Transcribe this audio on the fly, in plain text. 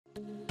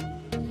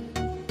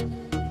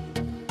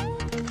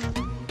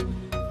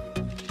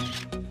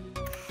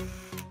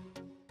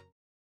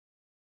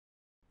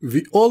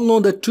We all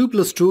know that 2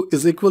 plus 2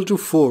 is equal to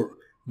 4,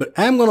 but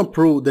I'm gonna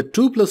prove that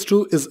 2 plus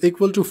 2 is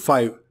equal to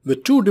 5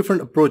 with two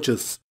different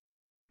approaches.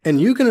 And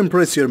you can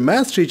impress your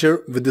maths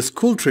teacher with this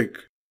cool trick.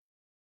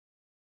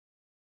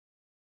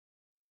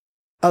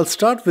 I'll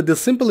start with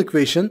this simple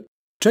equation.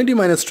 20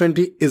 minus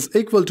 20 is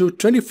equal to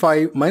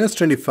 25 minus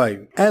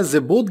 25, as they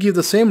both give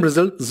the same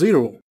result,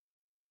 0.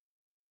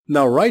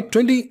 Now write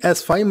 20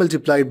 as 5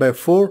 multiplied by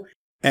 4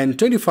 and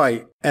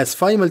 25 as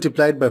 5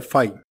 multiplied by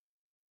 5.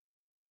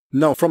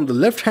 Now from the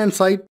left hand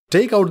side,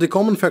 take out the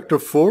common factor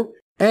 4,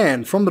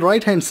 and from the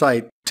right hand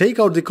side, take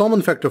out the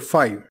common factor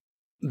 5.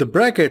 The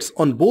brackets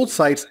on both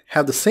sides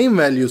have the same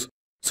values,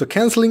 so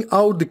cancelling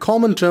out the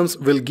common terms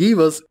will give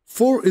us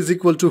 4 is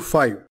equal to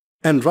 5.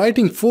 And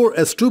writing 4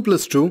 as 2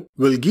 plus 2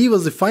 will give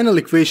us the final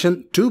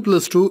equation 2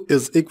 plus 2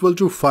 is equal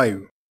to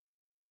 5.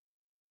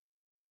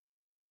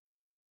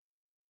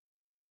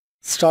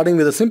 Starting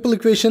with a simple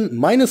equation,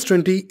 minus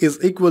 20 is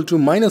equal to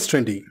minus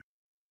 20.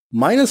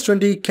 Minus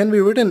 20 can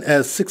be written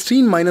as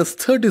 16 minus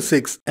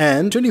 36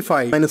 and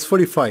 25 minus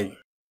 45.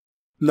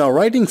 Now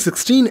writing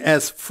 16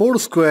 as 4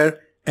 square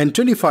and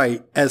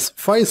 25 as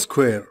 5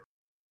 square.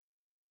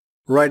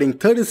 Writing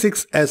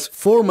 36 as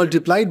 4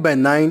 multiplied by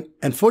 9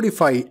 and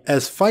 45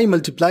 as 5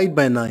 multiplied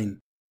by 9.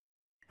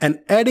 And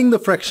adding the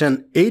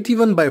fraction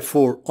 81 by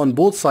 4 on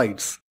both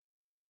sides.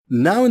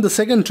 Now in the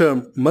second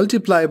term,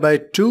 multiply by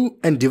 2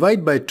 and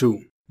divide by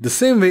 2. The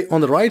same way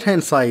on the right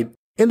hand side,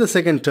 in the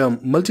second term,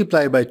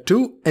 multiply by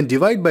 2 and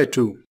divide by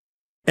 2.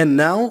 And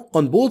now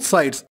on both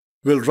sides,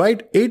 we'll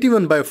write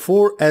 81 by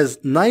 4 as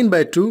 9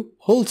 by 2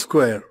 whole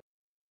square.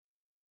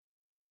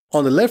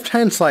 On the left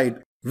hand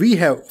side, we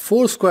have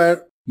 4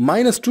 square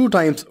minus 2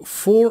 times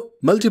 4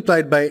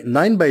 multiplied by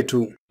 9 by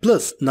 2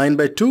 plus 9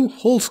 by 2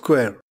 whole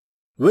square,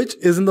 which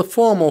is in the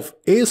form of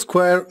a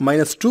square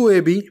minus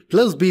 2ab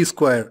plus b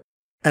square,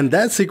 and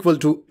that's equal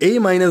to a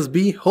minus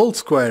b whole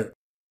square.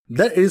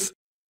 That is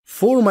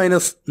 4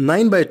 minus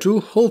 9 by 2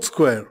 whole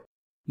square.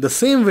 The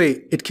same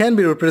way it can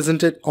be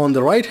represented on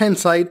the right hand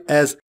side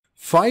as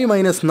 5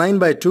 minus 9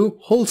 by 2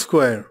 whole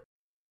square.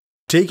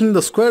 Taking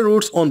the square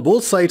roots on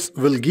both sides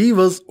will give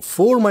us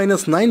 4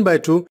 minus 9 by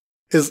 2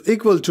 is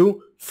equal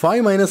to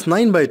 5 minus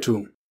 9 by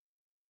 2.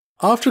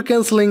 After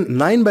cancelling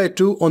 9 by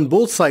 2 on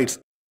both sides,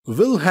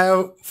 we'll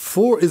have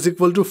 4 is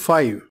equal to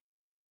 5.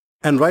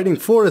 And writing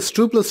 4 as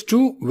 2 plus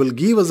 2 will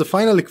give us the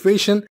final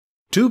equation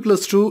 2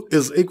 plus 2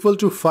 is equal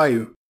to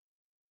 5.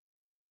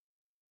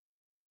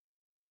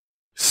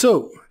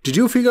 So, did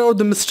you figure out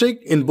the mistake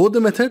in both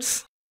the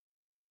methods?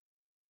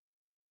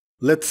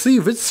 Let's see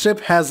which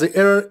step has the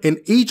error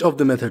in each of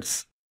the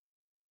methods.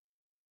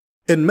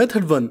 In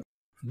method 1,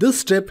 this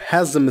step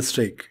has the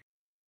mistake.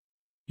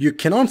 You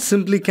cannot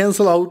simply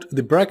cancel out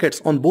the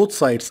brackets on both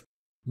sides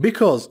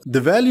because the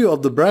value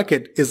of the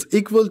bracket is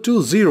equal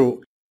to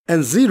 0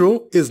 and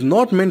 0 is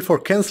not meant for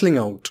cancelling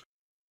out.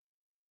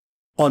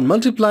 On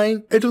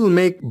multiplying, it will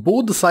make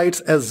both the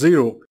sides as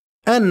 0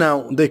 and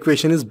now the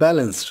equation is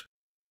balanced.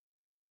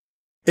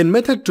 In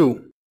method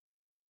 2,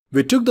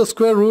 we took the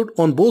square root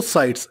on both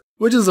sides,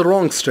 which is the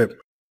wrong step.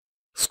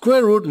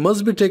 Square root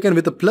must be taken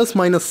with a plus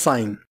minus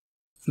sign.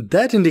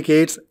 That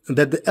indicates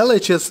that the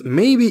LHS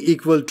may be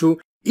equal to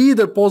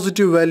either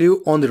positive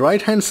value on the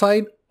right hand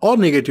side or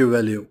negative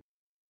value.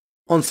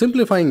 On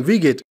simplifying, we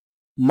get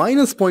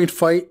minus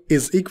 0.5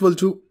 is equal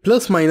to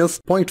plus minus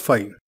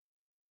 0.5.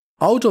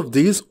 Out of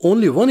these,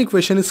 only one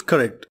equation is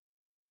correct.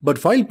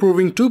 But while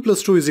proving 2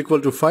 plus 2 is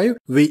equal to 5,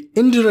 we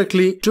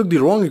indirectly took the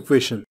wrong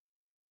equation.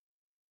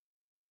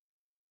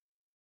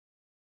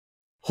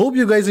 Hope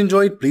you guys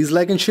enjoyed. Please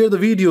like and share the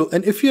video,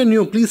 and if you are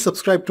new, please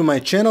subscribe to my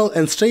channel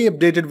and stay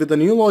updated with the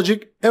new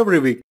logic every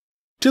week.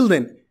 Till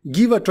then,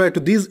 give a try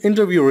to these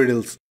interview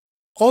riddles.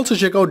 Also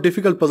check out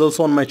difficult puzzles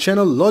on my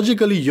channel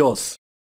Logically Yours.